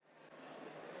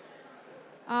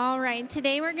All right,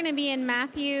 today we're going to be in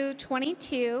Matthew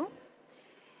 22.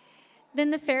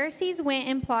 Then the Pharisees went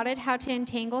and plotted how to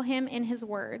entangle him in his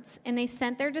words, and they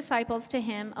sent their disciples to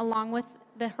him along with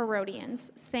the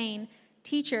Herodians, saying,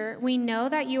 "Teacher, we know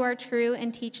that you are true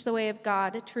and teach the way of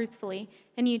God truthfully,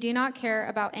 and you do not care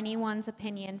about anyone's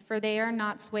opinion, for they are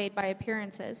not swayed by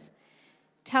appearances.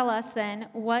 Tell us then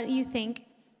what you think.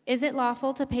 Is it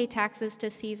lawful to pay taxes to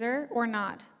Caesar or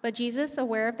not?" But Jesus,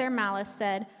 aware of their malice,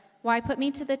 said, "Why put me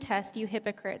to the test, you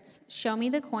hypocrites? Show me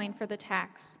the coin for the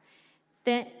tax."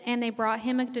 And they brought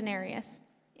him a denarius.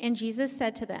 And Jesus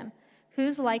said to them,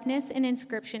 "Whose likeness and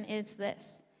inscription is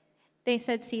this?" They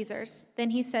said, "Caesar's." Then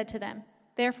he said to them,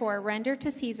 "Therefore render to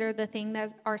Caesar the things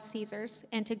that are Caesar's,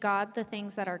 and to God the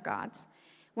things that are God's."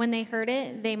 When they heard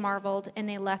it, they marveled, and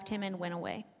they left him and went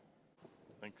away.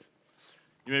 Thanks.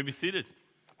 You may be seated.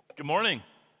 Good morning.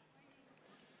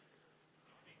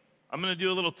 I'm going to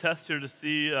do a little test here to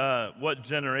see what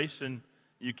generation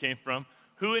you came from.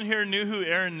 Who in here knew who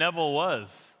Aaron Neville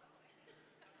was?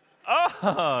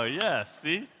 Oh, yes,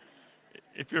 see?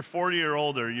 If you're 40 or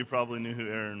older, you probably knew who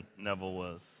Aaron Neville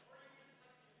was.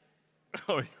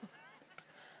 Oh,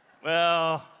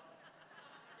 well,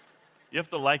 you have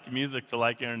to like music to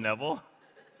like Aaron Neville?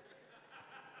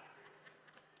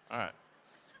 All right.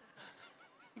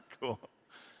 Cool.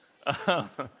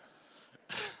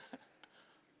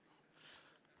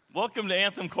 Welcome to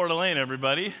Anthem Coeur d'Alene,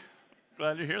 everybody.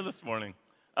 Glad you're here this morning.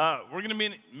 We're going to be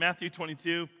in Matthew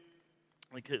 22,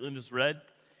 like Caitlin just read.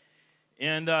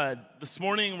 And this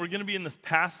morning, we're going to be in this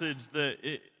passage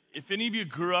that, if any of you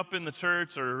grew up in the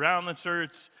church or around the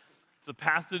church, it's a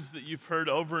passage that you've heard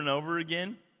over and over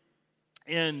again.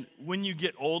 And when you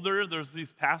get older, there's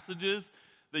these passages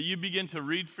that you begin to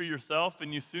read for yourself,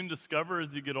 and you soon discover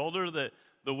as you get older that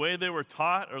the way they were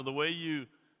taught or the way you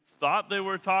thought they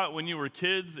were taught when you were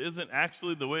kids isn't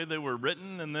actually the way they were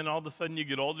written. And then all of a sudden you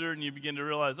get older and you begin to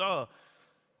realize, oh,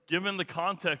 given the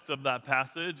context of that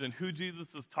passage and who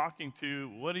Jesus is talking to,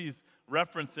 what he's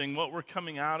referencing, what we're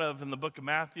coming out of in the book of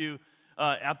Matthew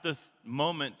at this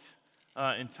moment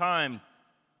in time,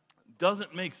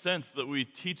 doesn't make sense that we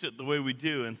teach it the way we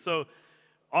do. And so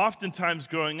oftentimes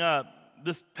growing up,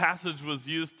 this passage was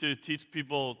used to teach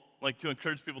people, like to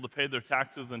encourage people to pay their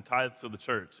taxes and tithes to the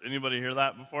church. Anybody hear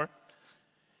that before?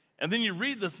 And then you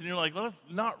read this and you're like, well, that's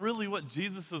not really what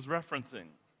Jesus is referencing.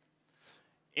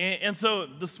 And so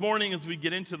this morning as we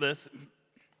get into this,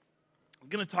 I'm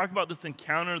going to talk about this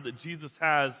encounter that Jesus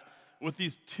has with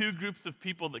these two groups of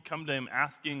people that come to him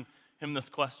asking him this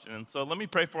question. And so let me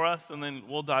pray for us and then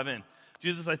we'll dive in.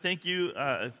 Jesus, I thank you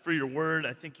for your word.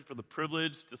 I thank you for the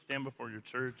privilege to stand before your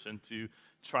church and to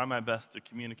try my best to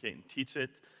communicate and teach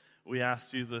it. We ask,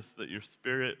 Jesus, that your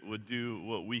Spirit would do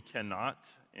what we cannot,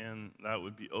 and that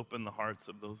would be open the hearts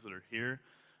of those that are here.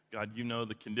 God, you know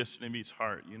the condition of each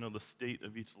heart. You know the state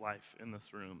of each life in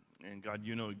this room. And God,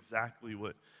 you know exactly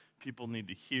what people need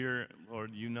to hear.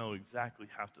 Lord, you know exactly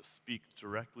how to speak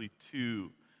directly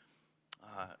to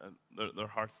their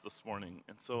hearts this morning.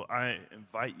 And so I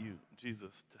invite you,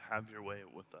 Jesus, to have your way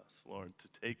with us, Lord, to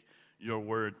take your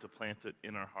word, to plant it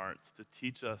in our hearts, to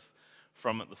teach us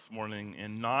from it this morning,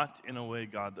 and not in a way,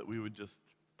 God, that we would just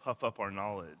puff up our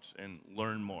knowledge and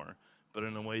learn more, but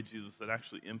in a way, Jesus, that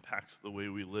actually impacts the way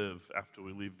we live after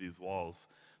we leave these walls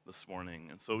this morning.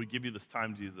 And so we give you this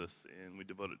time, Jesus, and we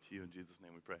devote it to you. In Jesus'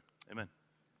 name we pray. Amen.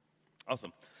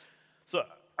 Awesome. So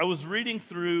I was reading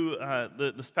through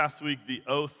this past week the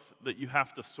oath that you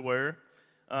have to swear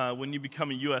when you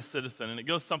become a U.S. citizen, and it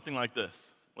goes something like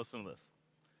this. Listen to this.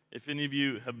 If any of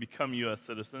you have become U.S.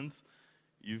 citizens,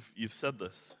 you've said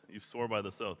this. You've swore by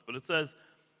this oath. But it says,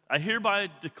 "I hereby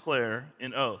declare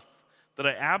an oath that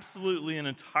I absolutely and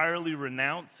entirely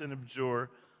renounce and abjure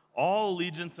all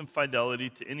allegiance and fidelity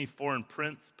to any foreign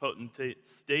prince, potentate,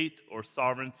 state, or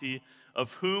sovereignty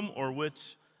of whom or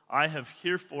which I have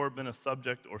herefore been a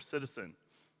subject or citizen,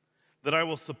 that I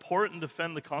will support and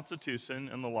defend the Constitution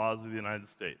and the laws of the United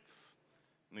States."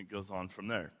 And it goes on from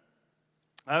there.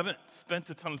 I haven't spent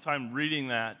a ton of time reading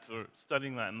that or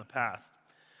studying that in the past.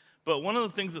 But one of the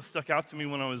things that stuck out to me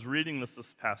when I was reading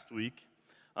this past week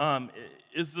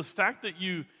is this fact that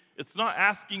it's not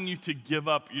asking you to give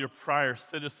up your prior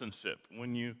citizenship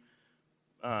when you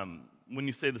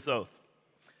say this oath.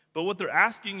 But what they're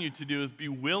asking you to do is be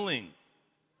willing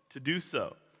to do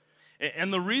so.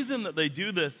 And the reason that they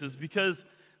do this is because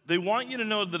they want you to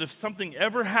know that if something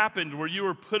ever happened where you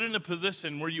were put in a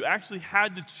position where you actually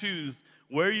had to choose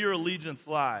where your allegiance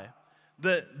lie,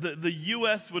 that the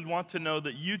U.S. would want to know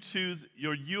that you choose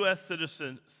your U.S.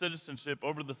 citizenship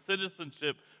over the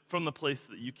citizenship from the place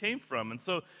that you came from. And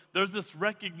so there's this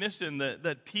recognition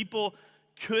that people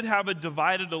could have a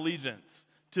divided allegiance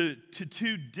to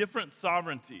two different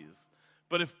sovereignties.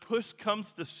 But if push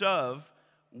comes to shove,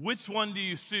 which one do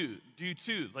you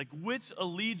choose? Like, which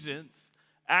allegiance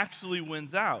actually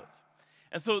wins out?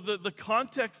 And so the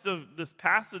context of this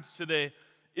passage today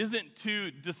isn't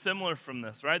too dissimilar from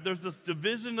this, right? There's this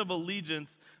division of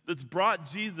allegiance that's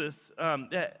brought Jesus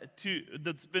that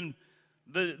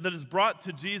is brought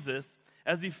to Jesus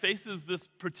as he faces this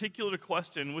particular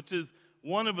question, which is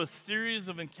one of a series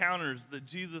of encounters that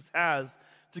Jesus has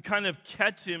to kind of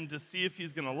catch him, to see if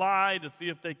he's going to lie, to see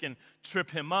if they can trip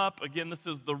him up. Again, this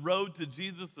is the road to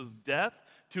Jesus' death,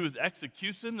 to his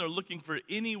execution. They're looking for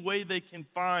any way they can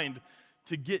find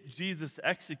to get Jesus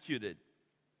executed.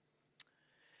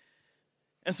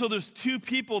 And so there's two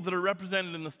people that are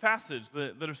represented in this passage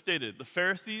that are stated, the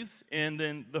Pharisees and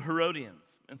then the Herodians.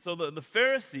 And so the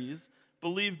Pharisees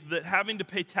believed that having to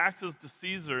pay taxes to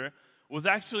Caesar was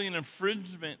actually an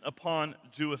infringement upon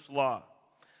Jewish law.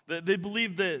 They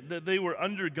believed that they were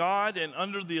under God and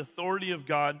under the authority of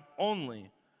God only.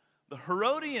 The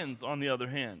Herodians, on the other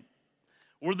hand,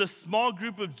 were the small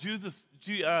group of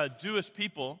Jewish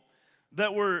people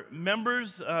that were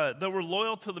members, that were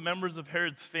loyal to the members of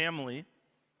Herod's family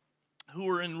who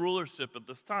were in rulership at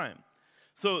this time.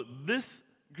 So this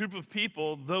group of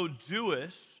people, though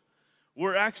Jewish,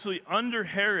 were actually under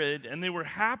Herod, and they were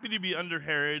happy to be under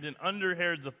Herod and under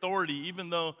Herod's authority, even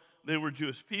though they were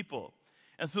Jewish people.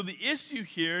 And so the issue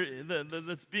here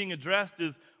that's being addressed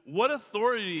is, what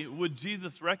authority would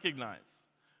Jesus recognize?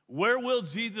 Where will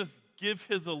Jesus give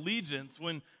his allegiance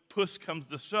when push comes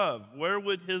to shove? Where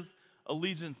would his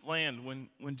allegiance land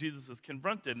when Jesus is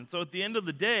confronted? And so at the end of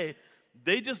the day,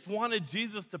 they just wanted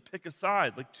Jesus to pick a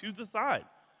side, like choose a side.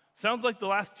 Sounds like the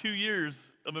last 2 years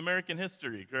of American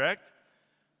history, correct?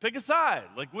 Pick a side.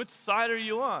 Like, which side are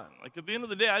you on? Like, at the end of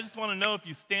the day, I just want to know if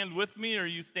you stand with me or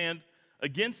you stand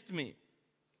against me.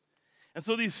 And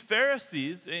so these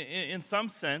Pharisees, in some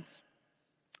sense,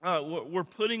 were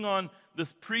putting on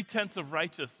this pretense of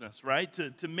righteousness, right?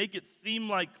 To make it seem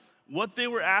like what they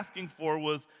were asking for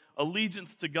was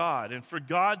allegiance to God and for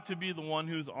God to be the one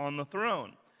who's on the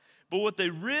throne. But what they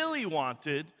really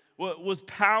wanted was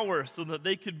power, so that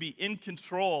they could be in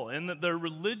control, and that their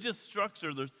religious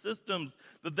structure, their systems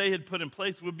that they had put in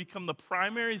place would become the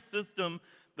primary system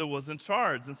that was in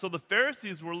charge. And so the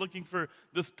Pharisees were looking for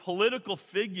this political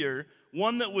figure,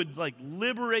 one that would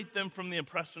liberate them from the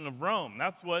oppression of Rome.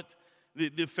 That's what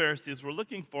the Pharisees were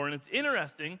looking for. And it's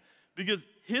interesting because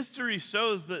history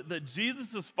shows that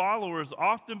Jesus' followers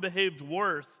often behaved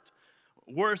worse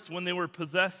when they were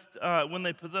possessed, when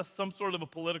they possessed some sort of a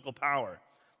political power.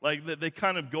 Like, they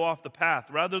kind of go off the path,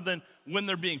 rather than when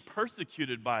they're being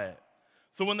persecuted by it.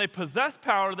 So when they possess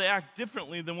power, they act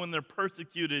differently than when they're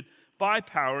persecuted by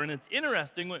power. And it's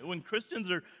interesting, when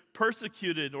Christians are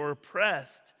persecuted or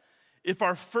oppressed, if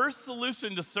our first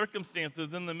solution to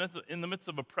circumstances in the midst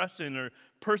of oppression or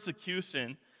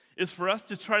persecution is for us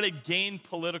to try to gain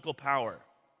political power,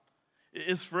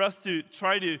 is for us to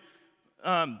try to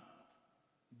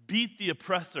beat the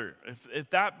oppressor, if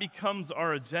that becomes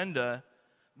our agenda,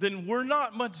 then we're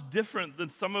not much different than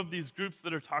some of these groups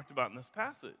that are talked about in this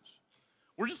passage.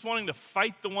 We're just wanting to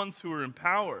fight the ones who are in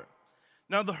power.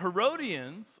 Now, the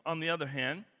Herodians, on the other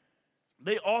hand,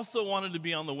 they also wanted to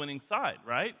be on the winning side,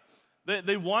 right?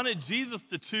 They wanted Jesus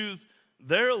to choose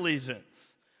their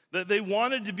allegiance. That they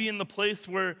wanted to be in the place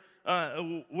where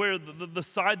the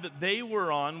side that they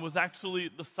were on was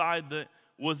actually the side that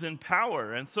was in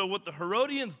power. And so what the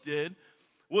Herodians did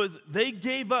was they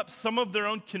gave up some of their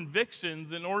own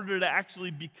convictions in order to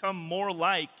actually become more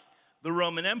like the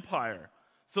Roman Empire.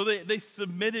 So they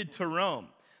submitted to Rome.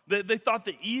 They thought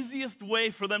the easiest way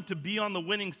for them to be on the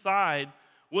winning side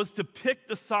was to pick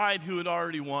the side who had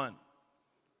already won,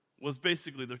 was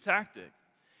basically their tactic.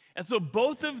 And so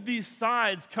both of these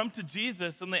sides come to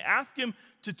Jesus and they ask him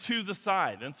to choose a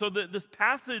side. And so this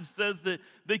passage says that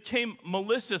they came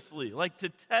maliciously, like to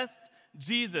test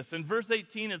Jesus. In verse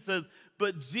 18 it says,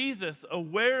 "But Jesus,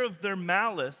 aware of their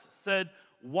malice, said,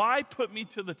 'Why put me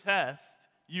to the test?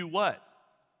 You what?'"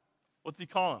 What's he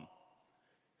call them?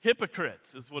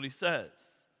 Hypocrites is what he says.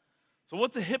 So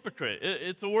what's a hypocrite?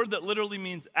 It's a word that literally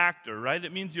means actor, right?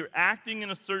 It means you're acting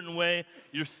in a certain way,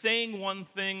 you're saying one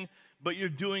thing, but you're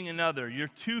doing another. You're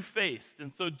two-faced.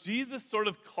 And so Jesus sort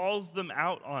of calls them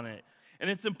out on it. And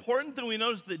it's important that we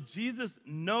notice that Jesus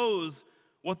knows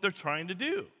what they're trying to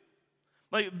do.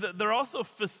 Like, they're also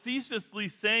facetiously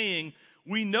saying,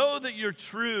 "We know that you're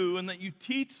true and that you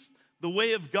teach the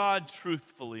way of God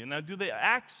truthfully." And now, do they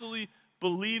actually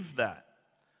believe that?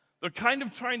 They're kind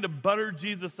of trying to butter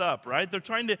Jesus up, right? They're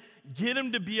trying to get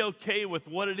him to be okay with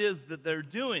what it is that they're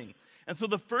doing. And so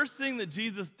the first thing that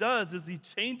Jesus does is he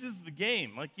changes the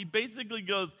game. Like he basically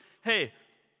goes, hey,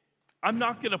 I'm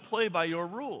not going to play by your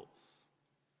rules.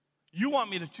 You want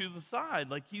me to choose a side.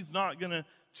 Like he's not going to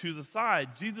choose a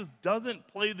side. Jesus doesn't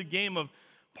play the game of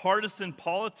partisan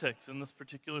politics in this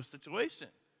particular situation.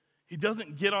 He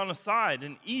doesn't get on a side.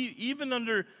 And even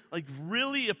under like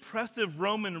really oppressive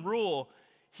Roman rule,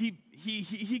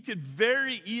 he could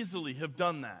very easily have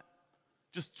done that,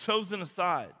 just chosen a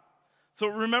side. So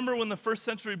remember when the first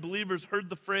century believers heard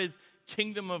the phrase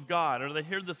kingdom of God, or they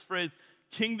heard this phrase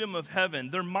kingdom of heaven,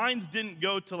 their minds didn't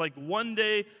go to like one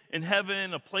day in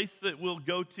heaven, a place that we'll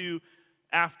go to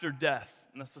after death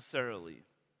necessarily.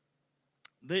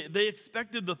 They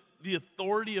expected the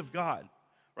authority of God,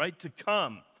 right, to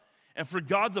come. And for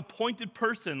God's appointed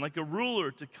person, like a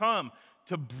ruler, to come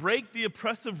to break the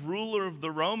oppressive ruler of the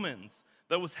Romans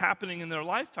that was happening in their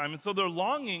lifetime. And so their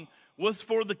longing was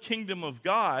for the kingdom of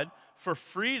God, for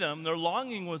freedom. Their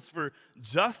longing was for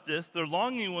justice. Their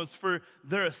longing was for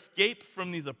their escape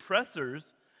from these oppressors.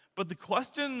 But the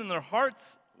question in their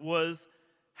hearts was,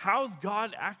 how's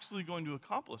God actually going to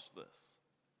accomplish this?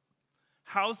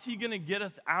 How's he going to get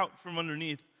us out from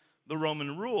underneath the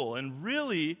Roman rule? And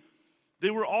really,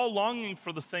 they were all longing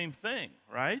for the same thing,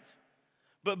 right?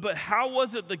 But how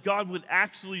was it that God would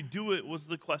actually do it was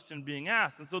the question being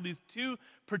asked. And so these two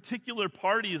particular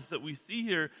parties that we see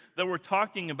here that we're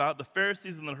talking about, the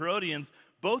Pharisees and the Herodians,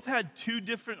 both had two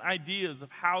different ideas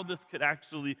of how this could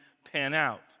actually pan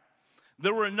out.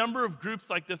 There were a number of groups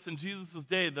like this in Jesus'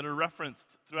 day that are referenced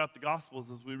throughout the Gospels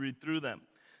as we read through them.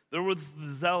 There was the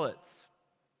Zealots.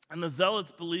 And the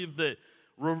Zealots believed that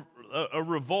a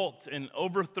revolt and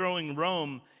overthrowing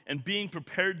Rome and being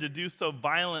prepared to do so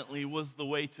violently was the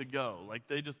way to go. Like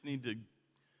they just need to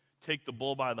take the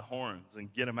bull by the horns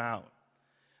and get him out.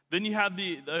 Then you have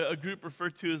a group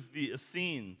referred to as the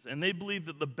Essenes, and they believed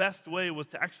that the best way was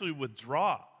to actually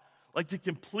withdraw, like to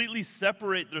completely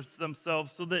separate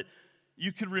themselves so that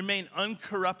you could remain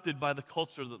uncorrupted by the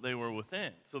culture that they were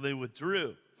within. So they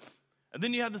withdrew. And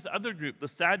then you have this other group, the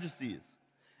Sadducees.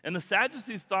 And the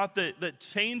Sadducees thought that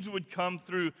change would come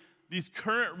through these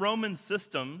current Roman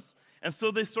systems, and so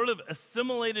they sort of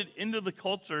assimilated into the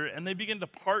culture, and they began to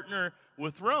partner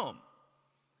with Rome.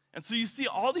 And so you see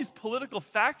all these political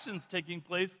factions taking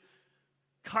place,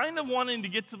 kind of wanting to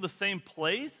get to the same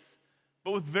place,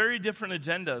 but with very different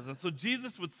agendas. And so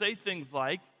Jesus would say things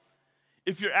like,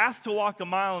 if you're asked to walk a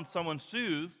mile in someone's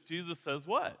shoes, Jesus says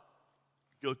what?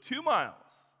 Go 2 miles.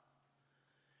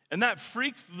 And that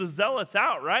freaks the Zealots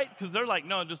out, right? Because they're like,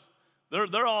 no,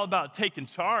 they're all about taking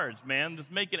charge, man,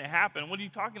 just making it happen. What are you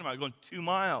talking about, going 2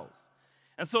 miles?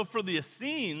 And so for the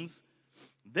Essenes,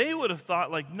 they would have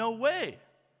thought, like, no way.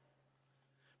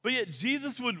 But yet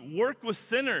Jesus would work with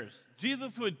sinners.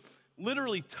 Jesus would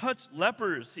literally touch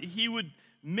lepers. He would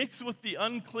mix with the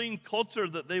unclean culture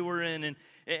that they were in,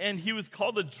 and he was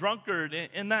called a drunkard,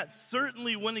 and that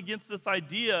certainly went against this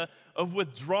idea of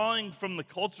withdrawing from the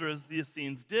culture as the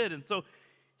Essenes did. And so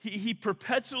he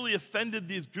perpetually offended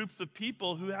these groups of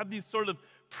people who had these sort of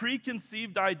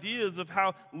preconceived ideas of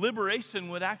how liberation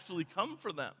would actually come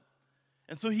for them.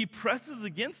 And so he presses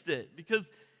against it because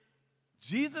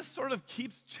Jesus sort of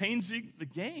keeps changing the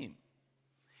game.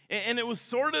 And it was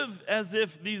sort of as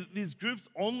if these groups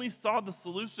only saw the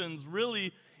solutions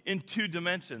really in 2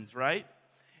 dimensions, right?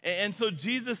 And so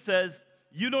Jesus says,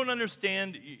 you don't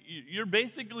understand, you're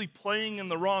basically playing in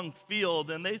the wrong field.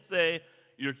 And they say,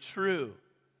 you're true,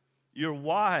 you're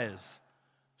wise.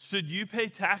 Should you pay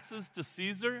taxes to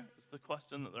Caesar? It's the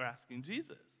question that they're asking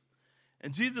Jesus.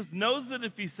 And Jesus knows that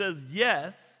if he says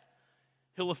yes,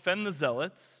 he'll offend the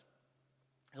Zealots,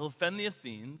 he'll offend the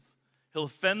Essenes, he'll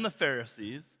offend the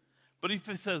Pharisees. But if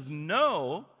he says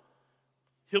no,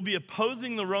 he'll be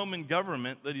opposing the Roman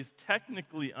government that he's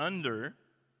technically under.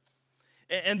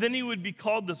 And then he would be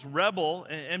called this rebel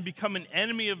and become an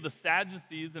enemy of the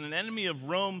Sadducees and an enemy of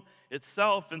Rome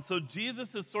itself. And so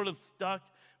Jesus is sort of stuck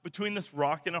between this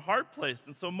rock and a hard place.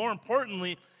 And so more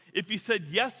importantly, if he said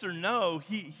yes or no,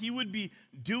 he would be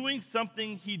doing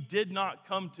something he did not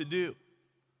come to do.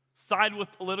 Side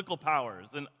with political powers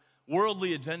and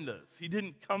worldly agendas. He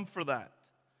didn't come for that.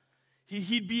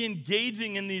 He'd be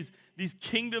engaging in these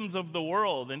kingdoms of the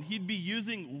world, and he'd be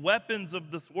using weapons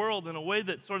of this world in a way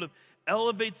that sort of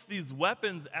elevates these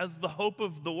weapons as the hope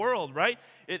of the world, right?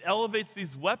 It elevates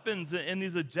these weapons and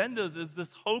these agendas as this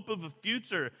hope of a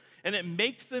future, and it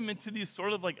makes them into these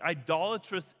sort of like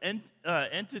idolatrous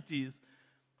entities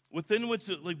within which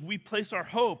like we place our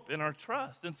hope and our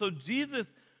trust. And so Jesus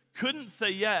couldn't say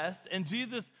yes, and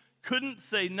Jesus couldn't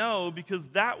say no, because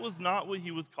that was not what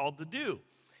he was called to do.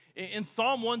 In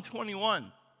Psalm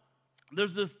 121,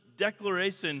 there's this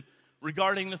declaration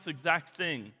regarding this exact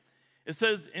thing. It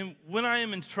says, "And when I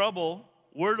am in trouble,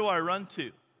 where do I run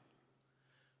to?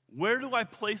 Where do I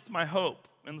place my hope?"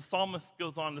 And the psalmist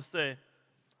goes on to say,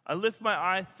 "I lift my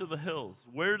eyes to the hills.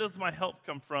 Where does my help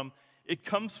come from? It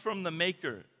comes from the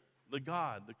Maker, the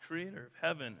God, the Creator of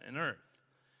heaven and earth."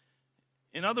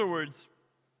 In other words,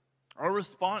 our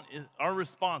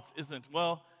response isn't,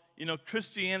 well,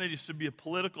 Christianity should be a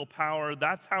political power.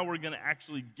 That's how we're going to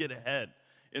actually get ahead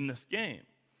in this game.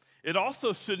 It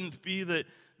also shouldn't be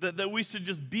that we should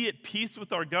just be at peace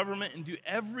with our government and do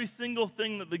every single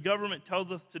thing that the government tells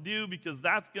us to do because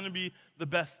that's going to be the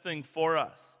best thing for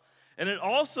us. And it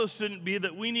also shouldn't be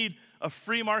that we need a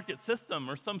free market system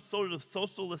or some sort of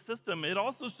socialist system. It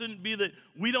also shouldn't be that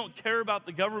we don't care about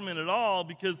the government at all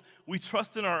because we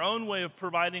trust in our own way of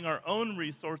providing our own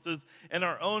resources and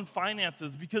our own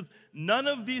finances, because none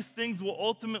of these things will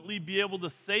ultimately be able to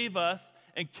save us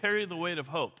and carry the weight of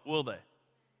hope, will they?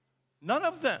 None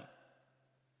of them.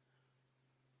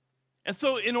 And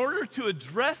so in order to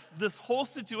address this whole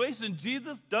situation,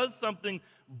 Jesus does something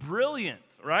brilliant,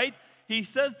 right? He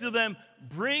says to them,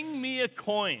 "Bring me a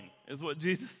coin," is what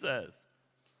Jesus says.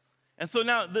 And so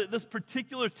now this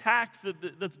particular tax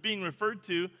that's being referred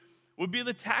to would be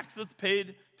the tax that's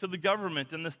paid to the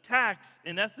government. And this tax,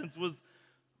 in essence,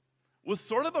 was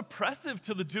sort of oppressive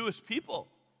to the Jewish people.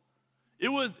 It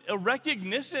was a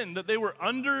recognition that they were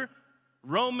under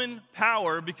Roman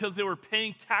power because they were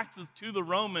paying taxes to the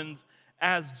Romans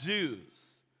as Jews.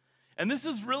 And this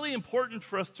is really important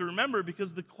for us to remember,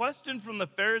 because the question from the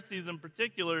Pharisees in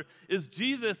particular is,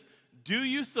 Jesus, do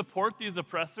you support these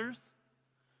oppressors?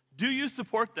 Do you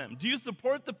support them? Do you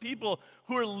support the people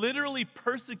who are literally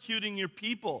persecuting your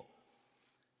people?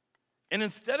 And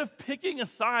instead of picking a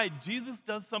side, Jesus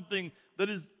does something that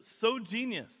is so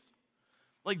genius.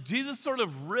 Like, Jesus sort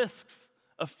of risks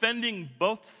offending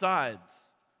both sides.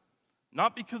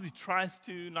 Not because he tries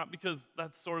to, not because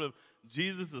that's sort of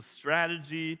Jesus'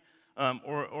 strategy,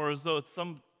 or as though it's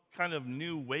some kind of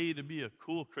new way to be a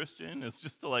cool Christian. It's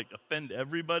just to offend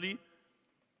everybody.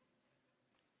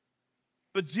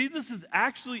 But Jesus is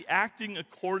actually acting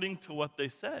according to what they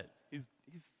said.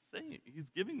 He's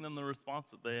giving them the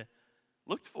response that they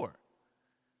looked for.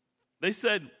 They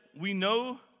said, "We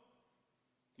know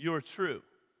you're true.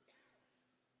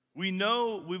 We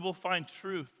know we will find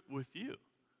truth with you."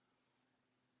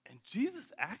 And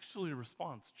Jesus actually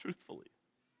responds truthfully.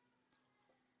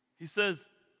 He says,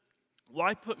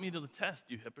 "Why put me to the test,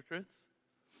 you hypocrites?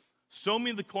 Show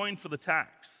me the coin for the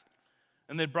tax."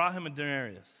 And they brought him a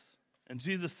denarius. And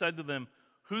Jesus said to them,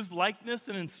 "Whose likeness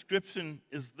and inscription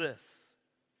is this?"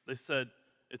 They said,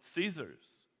 "It's Caesar's."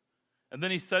 And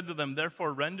then he said to them,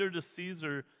 "Therefore render to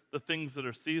Caesar the things that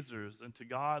are Caesar's, and to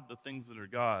God the things that are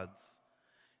God's."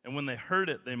 And when they heard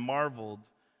it, they marveled,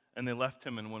 and they left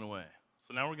him and went away.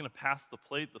 So now we're going to pass the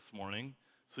plate this morning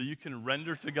so you can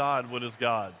render to God what is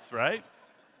God's, right?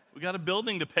 We got a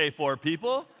building to pay for,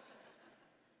 people.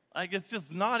 It's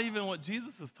just not even what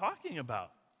Jesus is talking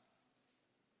about.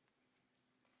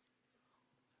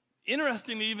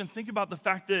 Interesting to even think about the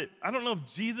fact that, I don't know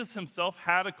if Jesus himself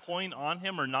had a coin on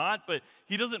him or not, but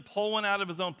he doesn't pull one out of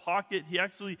his own pocket. He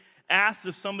actually asks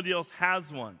if somebody else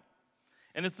has one.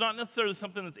 And it's not necessarily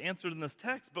something that's answered in this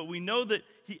text, but we know that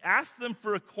he asks them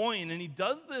for a coin, and he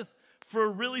does this for a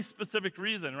really specific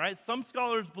reason, right? Some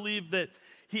scholars believe that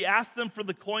he asked them for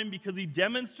the coin because he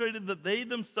demonstrated that they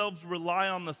themselves rely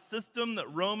on the system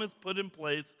that Rome has put in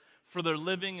place for their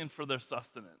living and for their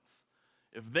sustenance.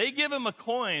 If they give him a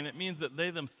coin, it means that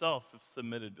they themselves have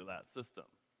submitted to that system.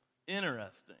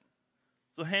 Interesting.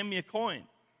 So hand me a coin.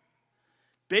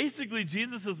 Basically,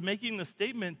 Jesus is making the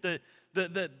statement that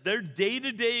their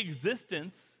day-to-day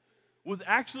existence was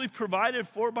actually provided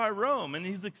for by Rome, and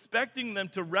he's expecting them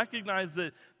to recognize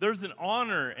that there's an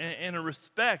honor and a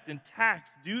respect and tax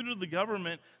due to the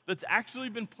government that's actually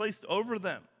been placed over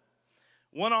them.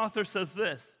 One author says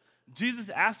this: Jesus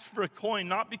asked for a coin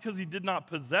not because he did not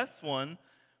possess one,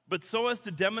 but so as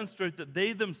to demonstrate that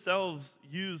they themselves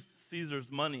used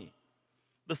Caesar's money.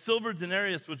 The silver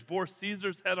denarius, which bore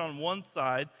Caesar's head on one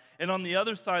side, and on the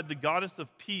other side the goddess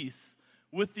of peace,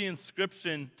 with the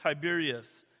inscription,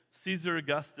 Tiberius, Caesar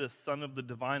Augustus, son of the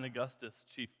divine Augustus,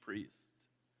 chief priest.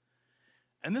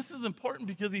 And this is important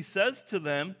because he says to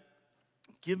them,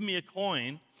 "Give me a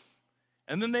coin,"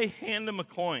 and then they hand him a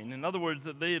coin. In other words,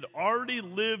 that they had already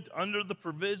lived under the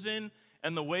provision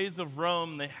and the ways of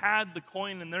Rome. They had the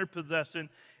coin in their possession,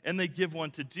 and they give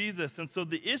one to Jesus. And so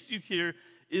the issue here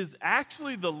is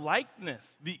actually the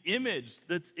likeness, the image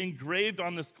that's engraved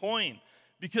on this coin.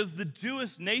 Because the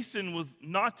Jewish nation was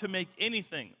not to make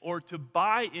anything or to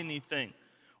buy anything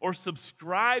or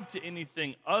subscribe to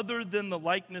anything other than the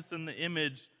likeness and the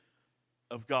image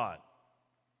of God.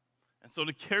 And so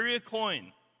to carry a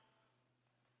coin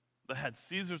that had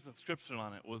Caesar's inscription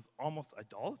on it was almost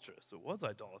idolatrous. It was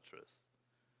idolatrous.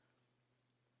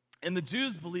 And the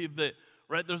Jews believed that,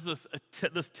 right, there's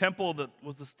this temple that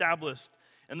was established,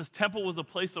 and this temple was a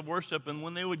place of worship, and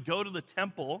when they would go to the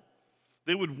temple,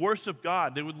 they would worship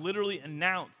God. They would literally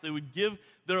announce, they would give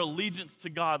their allegiance to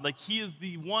God, like he is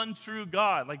the one true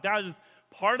God. Like that is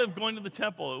part of going to the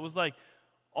temple. It was like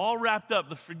all wrapped up,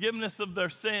 the forgiveness of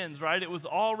their sins, right? It was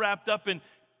all wrapped up in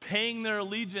paying their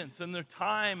allegiance and their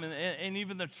time and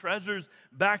even their treasures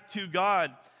back to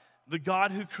God, the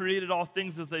God who created all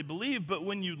things as they believe. But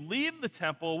when you leave the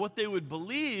temple, what they would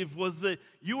believe was that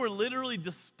you were literally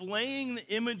displaying the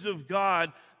image of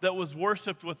God that was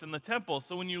worshiped within the temple.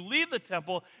 So when you leave the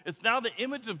temple, it's now the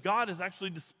image of God is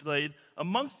actually displayed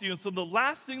amongst you. And so the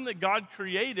last thing that God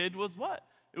created was what?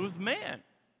 It was man.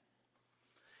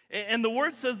 And the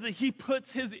word says that he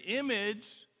puts his image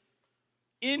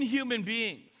in human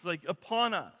beings, like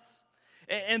upon us.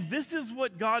 And this is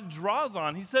what God draws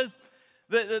on. He says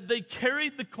that they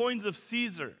carried the coins of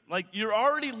Caesar. Like you're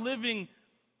already living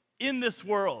in this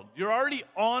world. You're already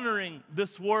honoring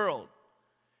this world.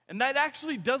 And that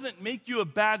actually doesn't make you a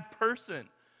bad person.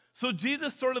 So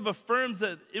Jesus sort of affirms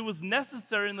that it was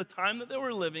necessary in the time that they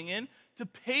were living in to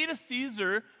pay to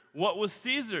Caesar what was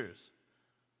Caesar's.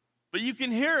 But you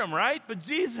can hear him, right? But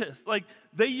Jesus, like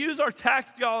they use our tax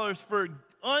dollars for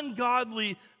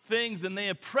ungodly things and they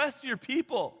oppress your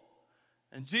people.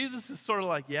 And Jesus is sort of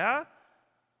like, yeah,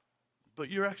 but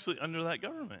you're actually under that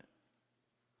government.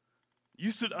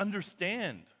 You should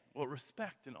understand what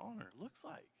respect and honor looks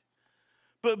like.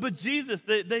 But Jesus,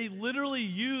 they literally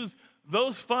use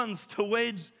those funds to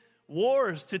wage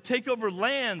wars, to take over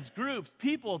lands, groups,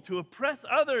 people, to oppress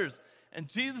others. And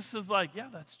Jesus is like, yeah,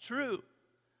 that's true.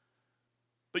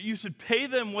 But you should pay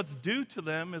them what's due to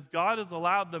them as God has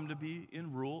allowed them to be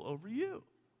in rule over you.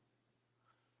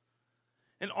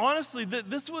 And honestly,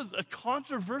 this was a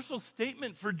controversial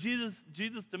statement for Jesus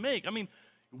to make. I mean,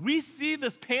 we see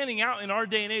this panning out in our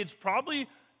day and age probably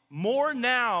more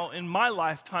now in my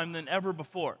lifetime than ever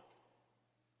before.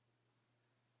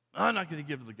 I'm not going to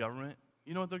give to the government.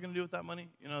 You know what they're going to do with that money?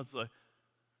 You know, it's like,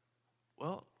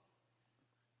 well,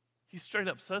 he straight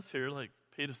up says here, like,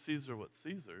 pay to Caesar what's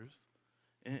Caesar's,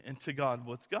 and to God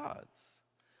what's God's.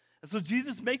 And so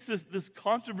Jesus makes this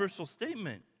controversial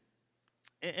statement.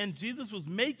 And Jesus was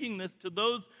making this to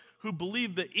those who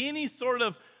believe that any sort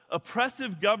of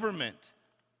oppressive government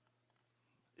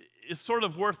is sort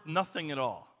of worth nothing at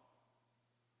all.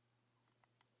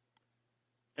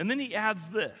 And then he adds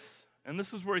this, and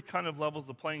this is where he kind of levels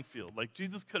the playing field. Like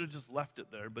Jesus could have just left it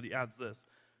there, but he adds this: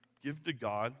 give to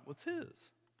God what's his.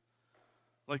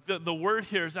 Like the word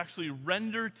here is actually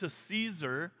render to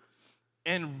Caesar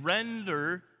and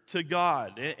render to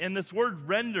God. And this word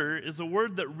render is a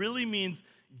word that really means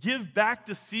give back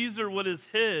to Caesar what is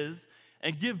his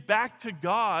and give back to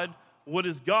God what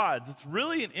is God's. It's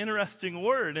really an interesting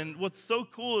word. And what's so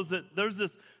cool is that there's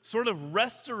this sort of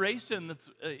restoration that's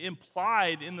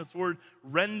implied in this word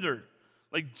render.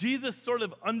 Like Jesus sort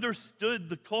of understood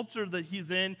the culture that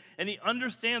he's in, and he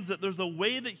understands that there's a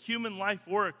way that human life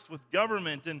works with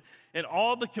government and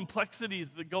all the complexities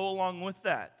that go along with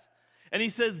that. And he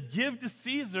says, give to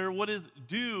Caesar what is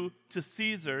due to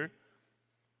Caesar.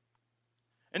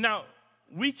 And now,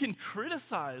 we can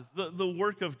criticize the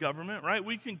work of government, right?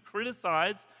 We can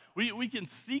criticize, we can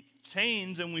seek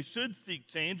change, and we should seek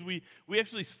change. We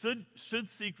actually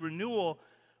should seek renewal,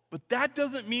 but that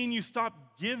doesn't mean you stop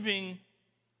giving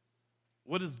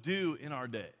what is due in our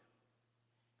day.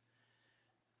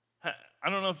 I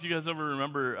don't know if you guys ever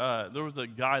remember, there was a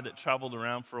guy that traveled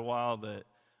around for a while that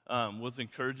was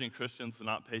encouraging Christians to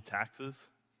not pay taxes.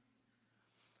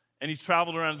 And he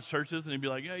traveled around to churches and he'd be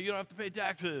like, yeah, you don't have to pay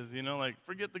taxes, you know, like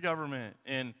forget the government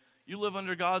and you live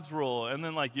under God's rule. And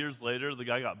then like years later, the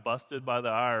guy got busted by the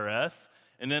IRS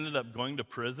and ended up going to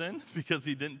prison because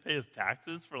he didn't pay his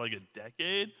taxes for like a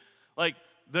decade. Like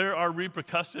there are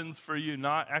repercussions for you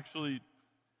not actually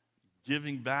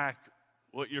giving back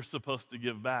what you're supposed to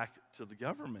give back to the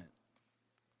government.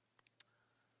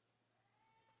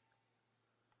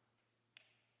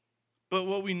 But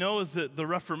what we know is that the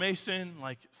Reformation,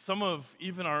 like some of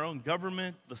even our own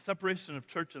government, the separation of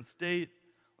church and state,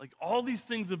 like all these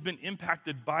things have been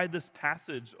impacted by this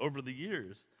passage over the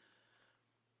years.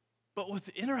 But what's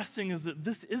interesting is that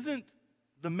this isn't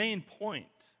the main point.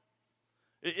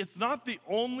 It's not the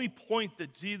only point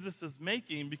that Jesus is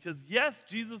making, because yes,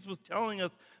 Jesus was telling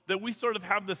us that we sort of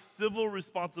have this civil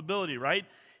responsibility, right?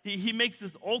 he makes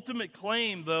this ultimate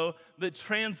claim, though, that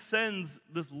transcends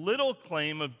this little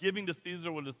claim of giving to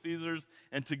Caesar what is Caesar's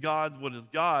and to God what is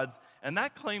God's. And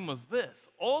that claim was this: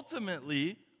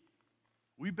 ultimately,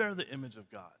 we bear the image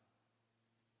of God.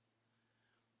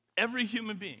 Every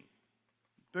human being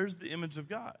bears the image of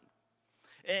God.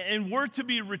 And we're to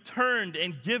be returned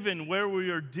and given where we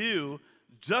are due,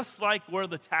 just like where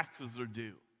the taxes are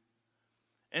due.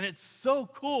 And it's so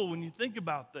cool when you think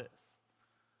about this.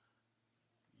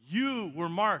 You were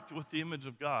marked with the image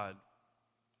of God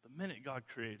the minute God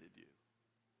created you.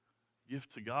 Give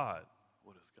to God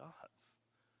what is God's.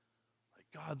 Like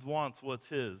God wants what's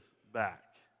His back.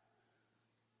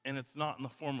 And it's not in the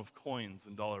form of coins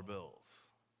and dollar bills.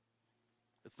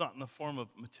 It's not in the form of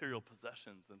material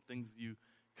possessions and things you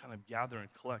kind of gather and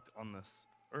collect on this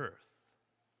earth.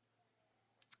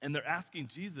 And they're asking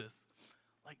Jesus,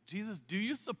 like, Jesus, do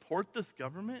you support this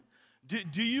government?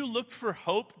 Do you look for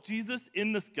hope, Jesus,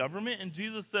 in this government? And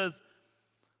Jesus says,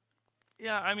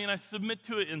 yeah, I mean, I submit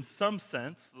to it in some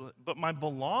sense, but my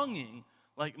belonging,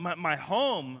 like my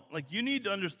home, like you need to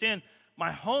understand,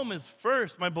 my home is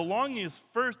first. My belonging is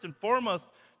first and foremost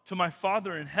to my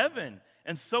Father in heaven.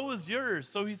 And so is yours.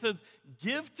 So he says,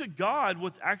 give to God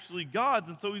what's actually God's.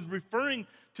 And so he's referring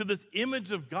to this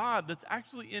image of God that's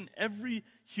actually in every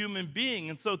human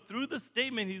being. And so through this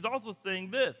statement, he's also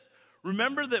saying this: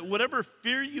 remember that whatever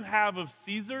fear you have of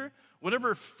Caesar,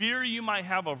 whatever fear you might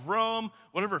have of Rome,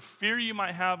 whatever fear you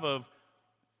might have of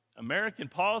American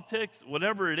politics,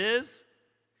 whatever it is,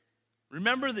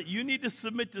 remember that you need to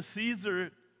submit to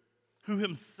Caesar, who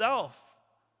himself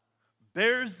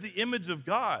bears the image of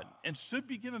God and should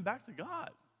be given back to God.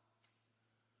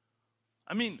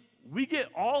 I mean, we get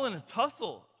all in a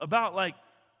tussle about like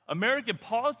American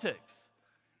politics.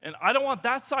 And I don't want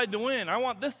that side to win. I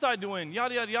want this side to win,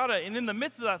 yada, yada, yada. And in the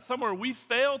midst of that, somewhere we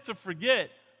fail to forget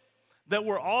that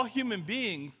we're all human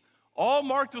beings, all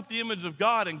marked with the image of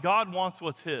God, and God wants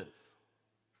what's His.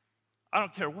 I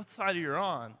don't care what side you're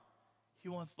on. He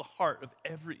wants the heart of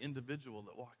every individual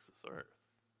that walks this earth.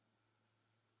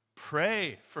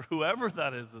 Pray for whoever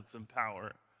that is that's in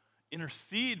power.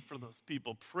 Intercede for those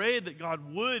people. Pray that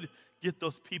God would get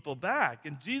those people back.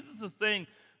 And Jesus is saying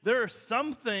there are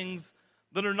some things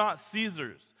that are not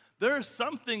Caesar's. There are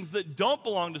some things that don't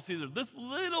belong to Caesar. This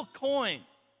little coin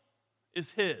is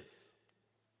his.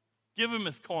 Give him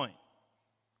his coin.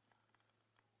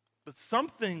 But some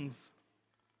things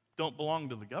don't belong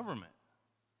to the government,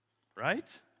 right?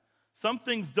 Some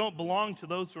things don't belong to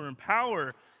those who are in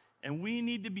power, and we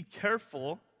need to be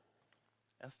careful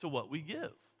as to what we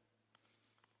give.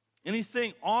 And he's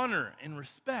saying honor and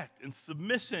respect and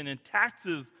submission and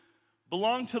taxes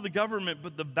belong to the government,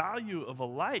 but the value of a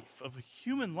life, of a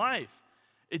human life,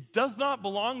 it does not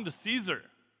belong to Caesar.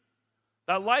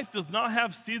 That life does not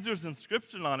have Caesar's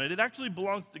inscription on it. It actually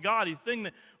belongs to God. He's saying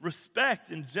that respect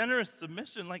and generous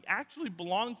submission actually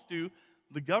belongs to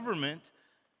the government,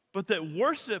 but that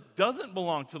worship doesn't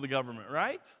belong to the government,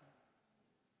 right?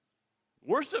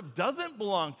 Worship doesn't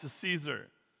belong to Caesar.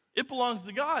 It belongs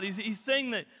to God. He's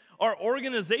saying that our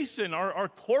organization, our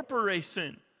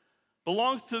corporation,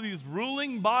 belongs to these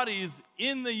ruling bodies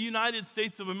in the United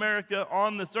States of America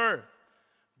on this earth.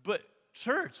 But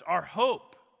church, our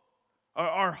hope,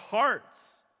 our hearts,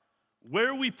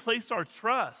 where we place our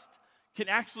trust, can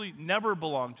actually never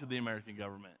belong to the American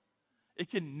government. It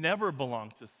can never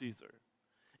belong to Caesar.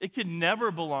 It can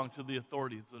never belong to the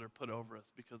authorities that are put over us,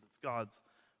 because it's God's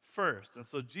first. And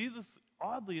so Jesus,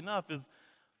 oddly enough, is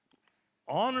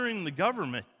honoring the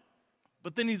government,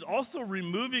 but then he's also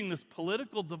removing this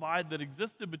political divide that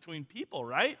existed between people,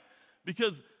 right?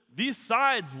 Because these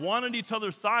sides wanted each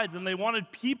other's sides, and they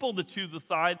wanted people to choose a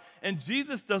side, and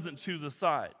Jesus doesn't choose a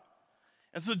side.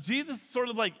 And so Jesus is sort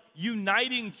of like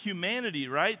uniting humanity,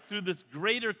 right, through this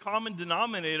greater common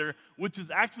denominator, which is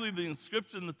actually the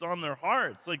inscription that's on their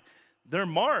hearts. Like, they're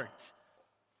marked.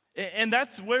 And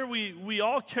that's where we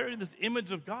all carry this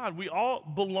image of God. We all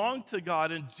belong to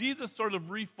God. And Jesus sort of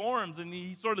reforms, and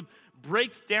he sort of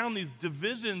breaks down these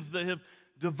divisions that have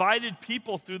divided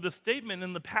people through the statement.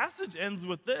 And the passage ends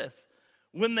with this: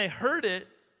 when they heard it,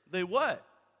 they what?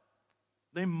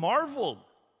 They marveled.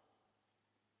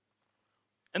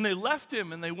 And they left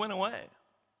him and they went away.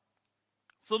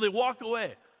 So they walk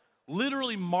away,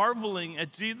 literally marveling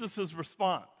at Jesus'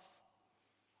 response.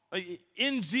 Like,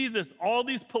 in Jesus, all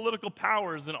these political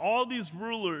powers and all these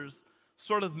rulers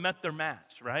sort of met their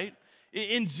match, right?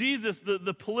 In Jesus,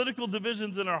 the political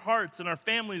divisions in our hearts and our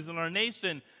families and our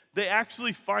nation, they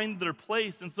actually find their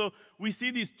place. And so we see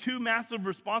these two massive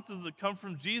responses that come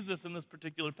from Jesus in this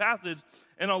particular passage,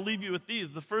 and I'll leave you with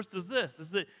these. The first is this, is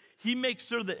that he makes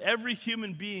sure that every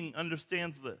human being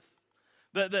understands this.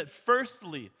 That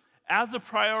firstly, as a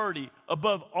priority,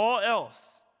 above all else,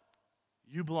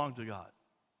 you belong to God.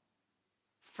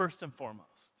 First and foremost,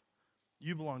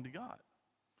 you belong to God.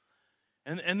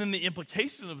 And then the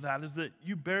implication of that is that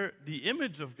you bear the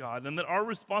image of God, and that our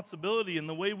responsibility and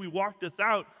the way we walk this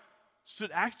out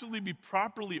should actually be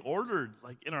properly ordered,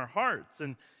 like in our hearts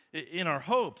and in our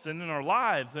hopes and in our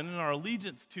lives and in our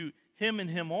allegiance to him and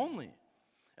him only.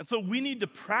 And so we need to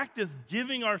practice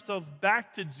giving ourselves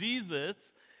back to Jesus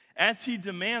as he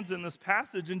demands in this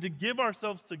passage, and to give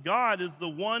ourselves to God as the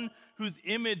one whose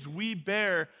image we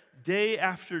bear day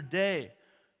after day.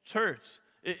 Church,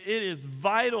 it is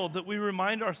vital that we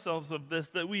remind ourselves of this,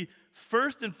 that we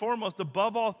first and foremost,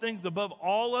 above all things, above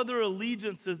all other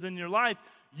allegiances in your life,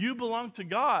 you belong to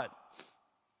God.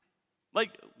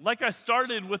 Like I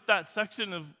started with that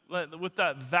section of, with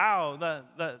that vow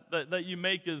that you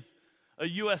make as a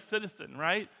U.S. citizen,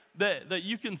 right? That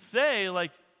you can say,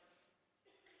 like,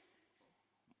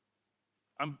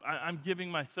 I'm giving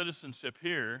my citizenship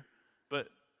here, but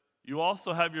you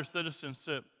also have your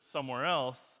citizenship somewhere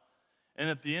else. And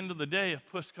at the end of the day, if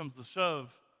push comes to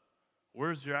shove,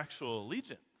 where's your actual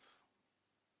allegiance?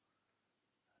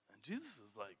 And Jesus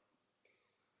is like,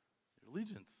 your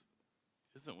allegiance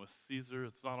isn't with Caesar.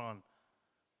 It's not on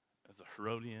as a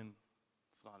Herodian.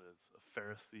 It's not as a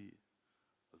Pharisee,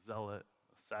 a zealot,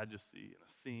 a Sadducee, and a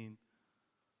Essene.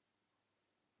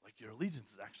 Like, your allegiance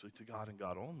is actually to God and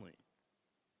God only.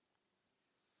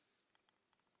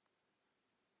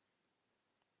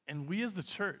 And we as the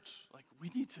church, like, we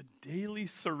need to daily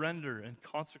surrender and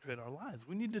consecrate our lives.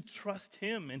 We need to trust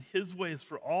him and his ways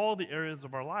for all the areas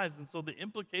of our lives. And so the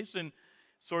implication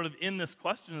sort of in this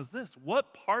question is this: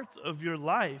 what parts of your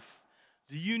life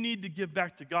do you need to give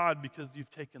back to God because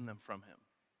you've taken them from him?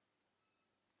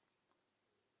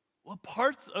 What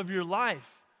parts of your life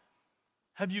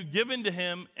have you given to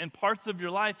him, and parts of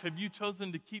your life have you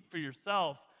chosen to keep for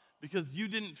yourself because you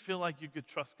didn't feel like you could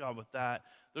trust God with that?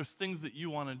 There's things that you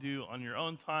want to do on your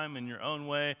own time, in your own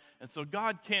way. And so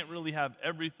God can't really have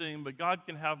everything, but God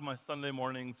can have my Sunday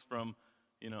mornings from,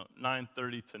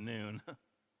 9:30 to noon.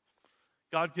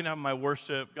 God can have my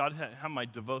worship. God can have my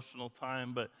devotional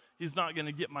time, but he's not going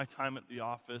to get my time at the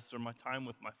office or my time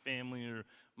with my family or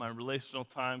my relational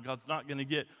time. God's not going to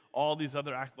get all these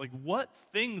other acts. Like, what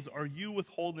things are you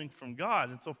withholding from God?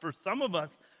 And so for some of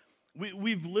us,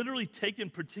 we've literally taken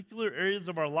particular areas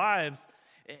of our lives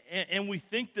and we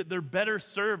think that they're better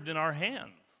served in our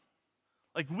hands.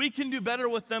 Like, we can do better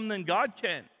with them than God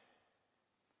can.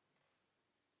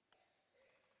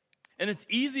 And it's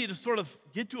easy to sort of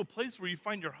get to a place where you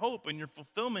find your hope and your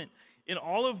fulfillment in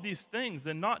all of these things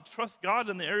and not trust God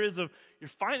in the areas of your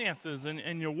finances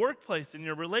and your workplace and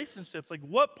your relationships. Like,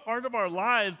 what part of our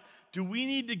lives do we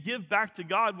need to give back to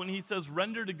God when he says,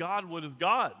 render to God what is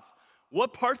God's?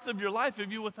 What parts of your life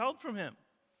have you withheld from him?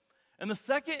 And the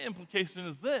second implication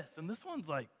is this, and this one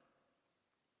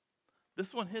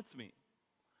hits me.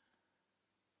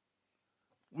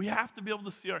 We have to be able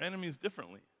to see our enemies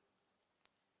differently.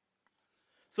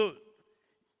 So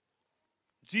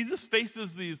Jesus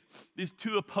faces these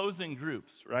two opposing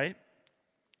groups, right?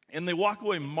 And they walk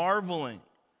away marveling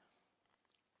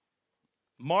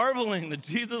that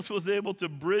Jesus was able to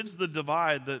bridge the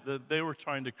divide that they were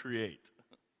trying to create.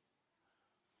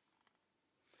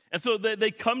 And so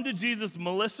they come to Jesus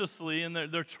maliciously, and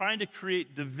they're trying to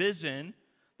create division.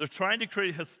 They're trying to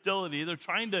create hostility. They're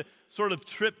trying to sort of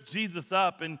trip Jesus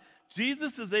up. And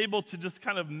Jesus is able to just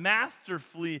kind of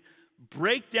masterfully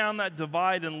break down that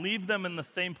divide and leave them in the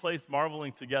same place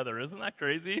marveling together. Isn't that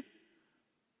crazy?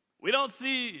 We don't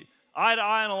see eye to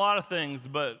eye on a lot of things,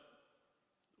 but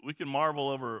we can marvel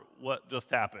over what just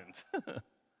happened.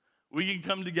 We can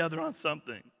come together on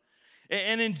something.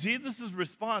 And in Jesus'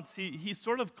 response, he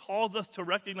sort of calls us to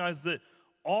recognize that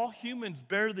all humans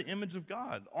bear the image of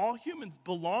God. All humans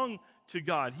belong to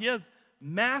God. He has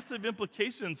massive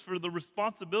implications for the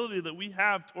responsibility that we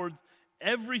have towards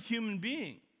every human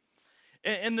being.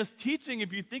 And this teaching,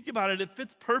 if you think about it, it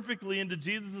fits perfectly into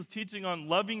Jesus' teaching on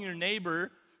loving your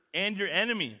neighbor and your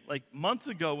enemy, like months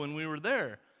ago when we were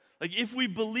there. Like, if we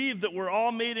believe that we're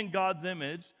all made in God's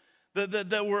image,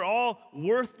 that we're all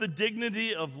worth the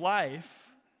dignity of life,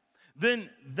 then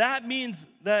that means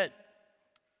that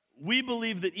we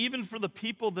believe that even for the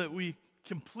people that we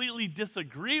completely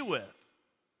disagree with,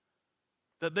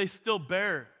 that they still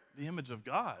bear the image of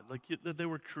God, like that they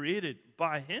were created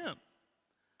by him.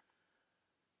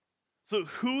 So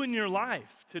who in your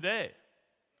life today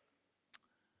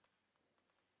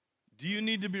do you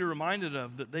need to be reminded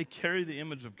of that they carry the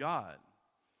image of God?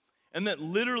 And that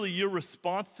literally your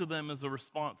response to them is a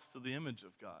response to the image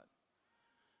of God.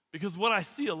 Because what I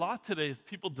see a lot today is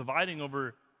people dividing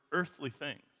over earthly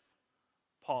things,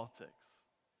 politics,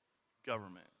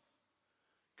 government.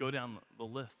 Go down the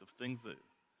list of things that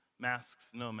masks,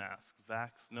 no masks,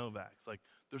 vax, no vax. Like,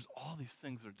 there's all these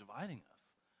things that are dividing us.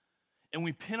 And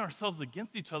we pin ourselves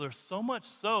against each other so much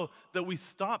so that we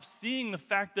stop seeing the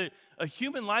fact that a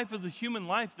human life is a human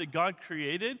life that God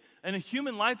created, and a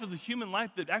human life is a human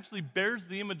life that actually bears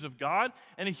the image of God,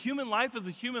 and a human life is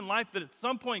a human life that at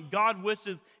some point God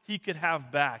wishes he could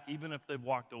have back, even if they've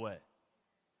walked away.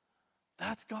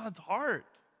 That's God's heart.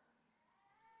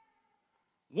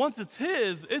 Once it's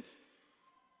his, it's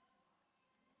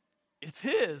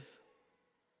his.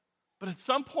 But at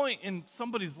some point in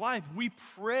somebody's life, we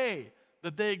pray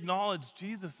that they acknowledge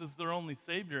Jesus as their only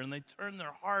Savior and they turn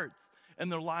their hearts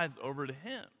and their lives over to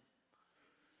him.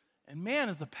 And man,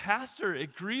 as a pastor,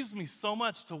 it grieves me so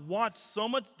much to watch so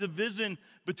much division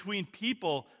between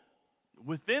people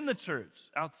within the church,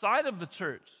 outside of the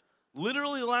church,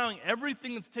 literally allowing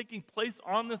everything that's taking place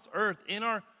on this earth in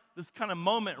this kind of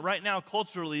moment right now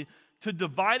culturally to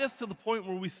divide us to the point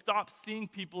where we stop seeing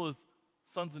people as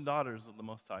sons and daughters of the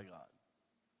Most High God.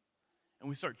 And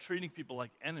we start treating people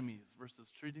like enemies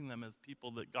versus treating them as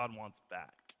people that God wants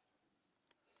back.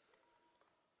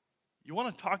 You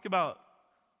want to talk about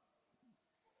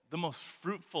the most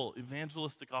fruitful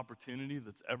evangelistic opportunity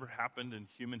that's ever happened in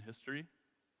human history?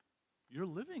 You're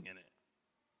living in it.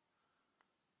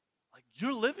 Like,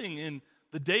 you're living in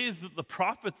the days that the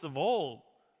prophets of old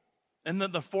and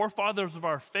that the forefathers of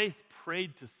our faith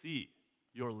prayed to see.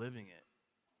 You're living it.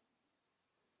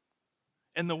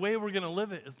 And the way we're going to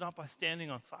live it is not by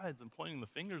standing on sides and pointing the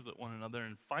fingers at one another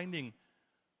and finding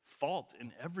fault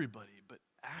in everybody, but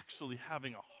actually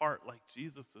having a heart like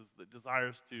Jesus's that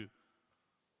desires to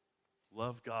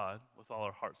love God with all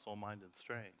our heart, soul, mind, and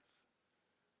strength,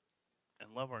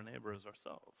 and love our neighbor as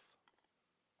ourselves.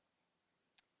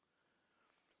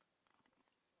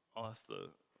 I'll ask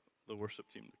the worship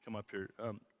team to come up here.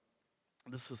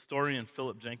 This historian,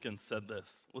 Philip Jenkins, said this.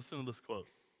 Listen to this quote.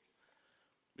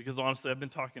 Because honestly, I've been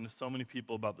talking to so many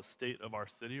people about the state of our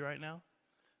city right now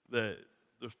that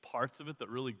there's parts of it that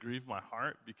really grieve my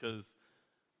heart because,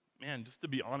 man, just to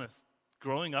be honest,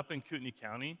 growing up in Kootenai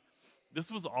County, this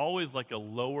was always like a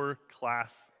lower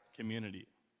class community.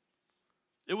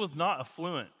 It was not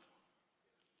affluent.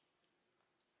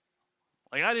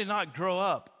 Like, I did not grow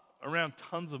up around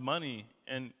tons of money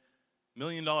and $1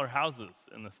 million houses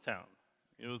in this town.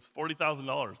 It was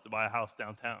 $40,000 to buy a house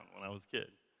downtown when I was a kid.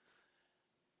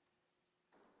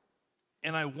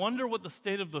 And I wonder what the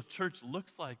state of the church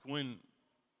looks like when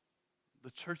the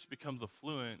church becomes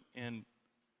affluent and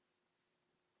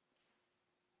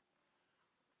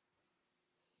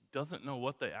doesn't know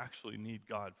what they actually need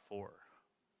God for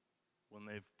when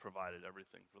they've provided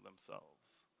everything for themselves.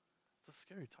 It's a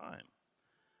scary time.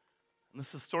 And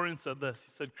this historian said this. He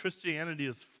said, Christianity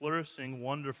is flourishing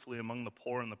wonderfully among the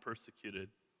poor and the persecuted,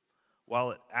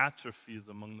 while it atrophies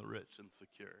among the rich and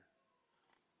secure.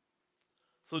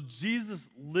 So Jesus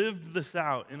lived this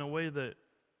out in a way that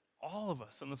all of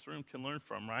us in this room can learn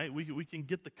from, right? We can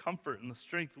get the comfort and the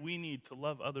strength we need to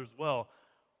love others well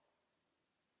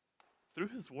through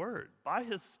his word, by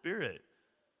his Spirit,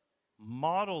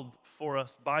 modeled for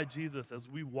us by Jesus as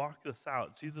we walk this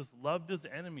out. Jesus loved his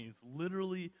enemies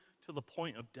literally to the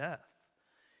point of death.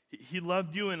 He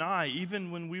loved you and I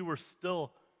even when we were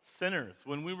still sinners,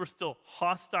 when we were still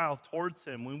hostile towards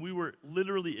him, when we were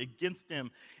literally against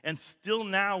him. And still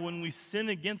now, when we sin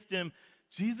against him,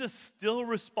 Jesus still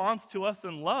responds to us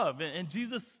in love. And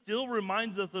Jesus still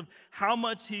reminds us of how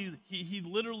much he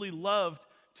literally loved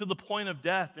to the point of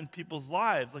death in people's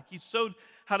lives. Like, he showed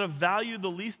how to value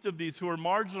the least of these who are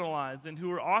marginalized and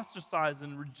who are ostracized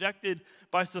and rejected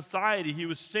by society. He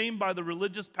was shamed by the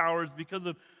religious powers because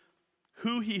of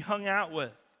who he hung out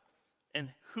with and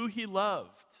who he loved.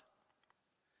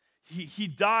 He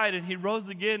died and he rose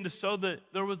again to show that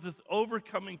there was this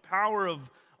overcoming power of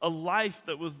a life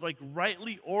that was like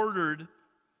rightly ordered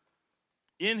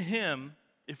in him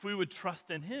if we would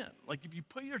trust in him. Like, if you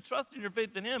put your trust and your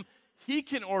faith in him, he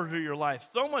can order your life,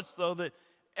 so much so that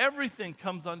everything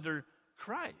comes under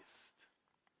Christ.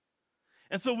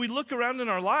 And so we look around in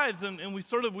our lives and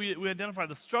we identify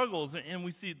the struggles and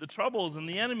we see the troubles and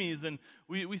the enemies and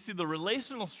we see the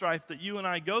relational strife that you and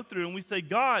I go through, and we say,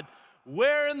 God,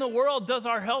 where in the world does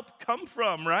our help come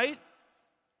from, right?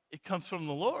 It comes from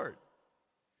the Lord.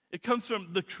 It comes from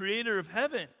the creator of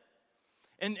heaven.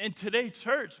 And today,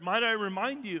 church, might I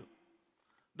remind you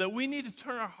that we need to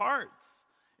turn our hearts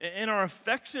and our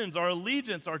affections, our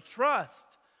allegiance, our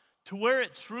trust to where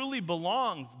it truly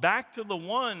belongs, back to the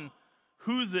one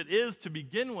whose it is to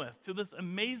begin with, to this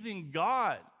amazing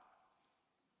God.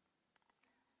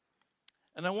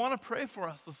 And I want to pray for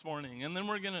us this morning, and then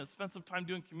we're going to spend some time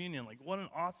doing communion. Like, what an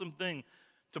awesome thing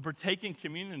to partake in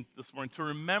communion this morning, to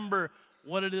remember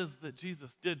what it is that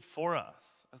Jesus did for us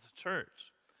as a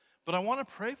church. But I want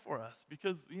to pray for us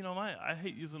because, I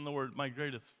hate using the word my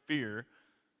greatest fear,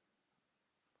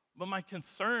 but my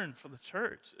concern for the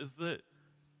church is that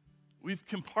we've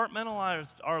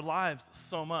compartmentalized our lives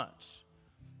so much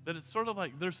that it's sort of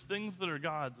like there's things that are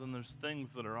God's and there's things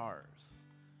that are ours.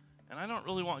 And I don't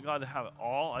really want God to have it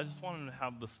all. I just want him to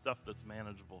have the stuff that's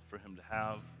manageable for him to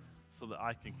have so that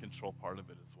I can control part of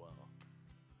it as well.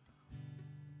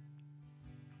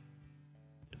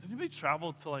 Has anybody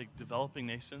traveled to like developing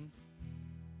nations?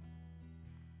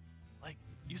 Like,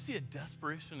 you see a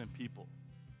desperation in people,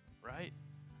 right?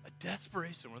 A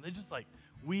desperation where they just like,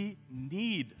 we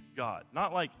need God.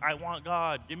 Not like, I want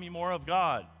God, give me more of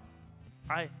God.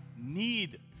 I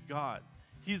need God.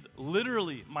 He's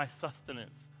literally my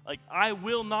sustenance. Like, I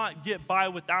will not get by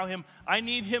without him. I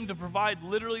need him to provide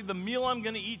literally the meal I'm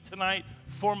going to eat tonight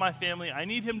for my family. I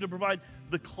need him to provide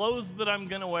the clothes that I'm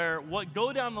going to wear.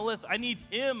 Go down the list. I need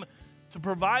him to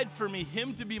provide for me,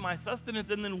 him to be my sustenance.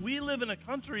 And then we live in a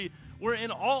country where, in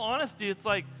all honesty, it's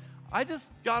like,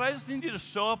 God, I just need you to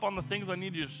show up on the things I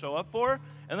need you to show up for,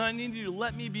 and then I need you to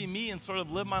let me be me and sort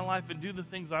of live my life and do the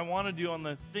things I want to do on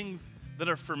the things that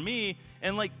are for me,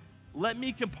 and like, let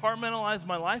me compartmentalize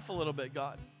my life a little bit,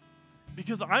 God.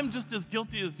 Because I'm just as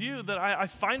guilty as you that I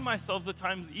find myself at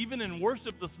times, even in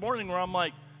worship this morning, where I'm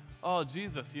like, oh,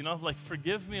 Jesus, like,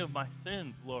 forgive me of my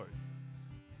sins, Lord.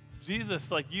 Jesus,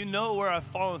 like, you know where I've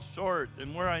fallen short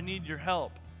and where I need your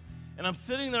help. And I'm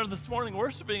sitting there this morning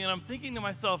worshiping, and I'm thinking to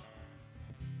myself,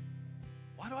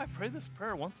 why do I pray this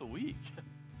prayer once a week?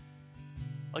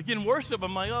 Like, in worship,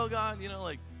 I'm like, oh, God,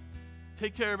 like,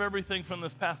 take care of everything from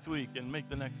this past week and make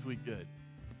the next week good.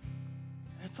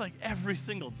 It's like every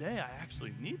single day I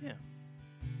actually need him.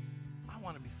 I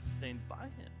want to be sustained by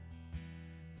him.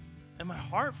 And my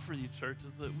heart for you, church,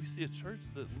 is that we see a church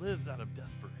that lives out of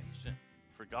desperation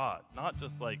for God. Not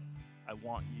just like, I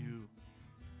want you,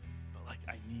 but like,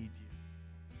 I need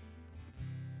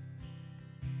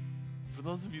you. For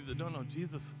those of you that don't know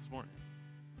Jesus this morning,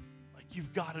 like,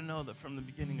 you've got to know that from the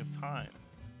beginning of time,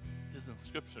 his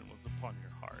inscription was upon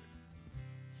your heart.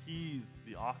 He's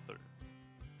the author.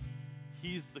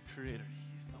 He's the creator.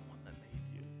 He's the one that made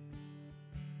you.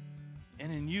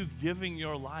 And in you giving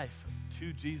your life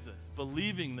to Jesus,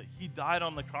 believing that he died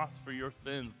on the cross for your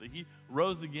sins, that he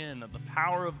rose again, that the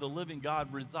power of the living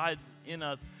God resides in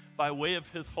us by way of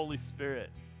his Holy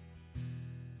Spirit,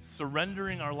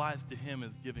 surrendering our lives to him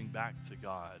is giving back to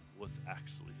God what's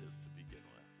actually his to begin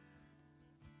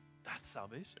with. That's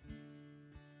salvation.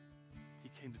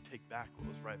 He came to take back what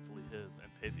was rightfully his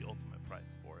and pay the ultimate price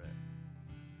for it.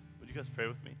 Would you guys pray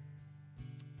with me?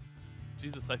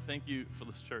 Jesus, I thank you for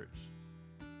this church.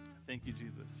 I thank you,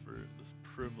 Jesus, for this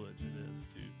privilege it is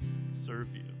to serve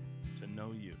you, to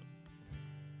know you.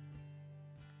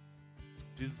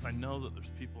 Jesus, I know that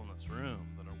there's people in this room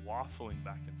that are waffling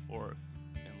back and forth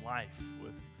in life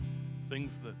with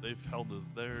things that they've held as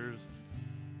theirs,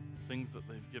 things that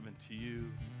they've given to you,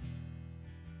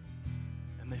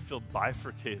 and they feel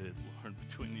bifurcated, Lord,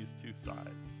 between these two sides.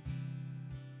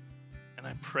 And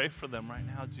I pray for them right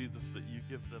now, Jesus, that you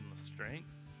give them the strength,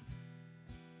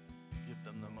 give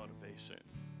them the motivation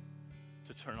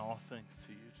to turn all things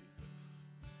to you, Jesus,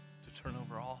 to turn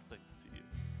over all things to you,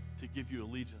 to give you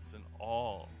allegiance in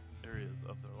all areas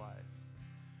of their life.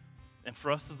 And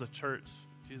for us as a church,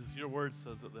 Jesus, your word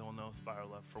says that they will know us by our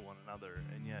love for one another,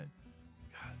 and yet,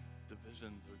 God,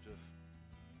 divisions are just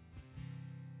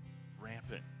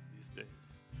rampant these days.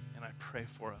 And I pray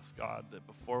for us, God, that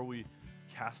before we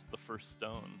cast the first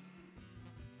stone,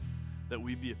 that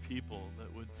we be a people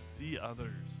that would see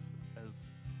others as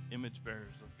image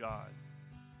bearers of God,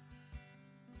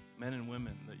 men and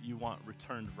women that you want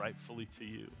returned rightfully to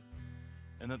you,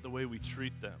 and that the way we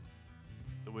treat them,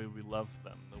 the way we love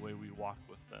them, the way we walk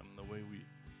with them, the way we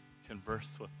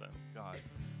converse with them, God,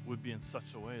 would be in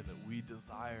such a way that we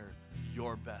desire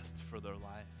your best for their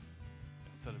life,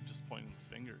 instead of just pointing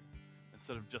the finger,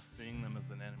 instead of just seeing them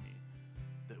as an enemy,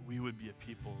 that we would be a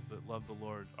people that love the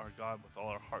Lord, our God, with all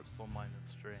our heart, soul, mind, and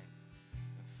strength.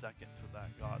 And second to that,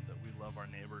 God, that we love our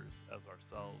neighbors as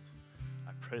ourselves.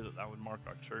 I pray that that would mark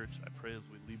our church. I pray as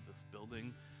we leave this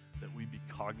building that we be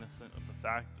cognizant of the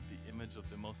fact that the image of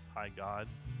the Most High God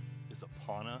is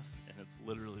upon us, and it's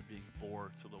literally being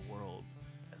born to the world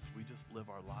as we just live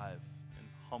our lives in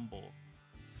humble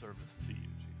service to you,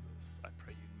 Jesus. I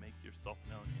pray you make yourself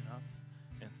known in us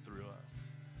and through us.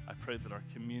 I pray that our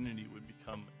community would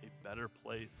become a better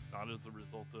place, not as a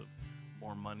result of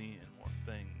more money and more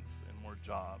things and more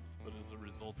jobs, but as a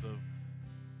result of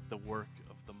the work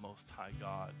of the Most High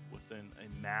God within a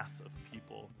mass of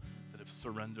people that have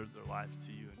surrendered their lives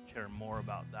to you and care more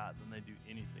about that than they do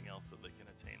anything else that they can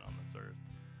attain on this earth.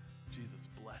 Jesus,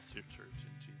 bless your church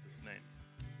in Jesus'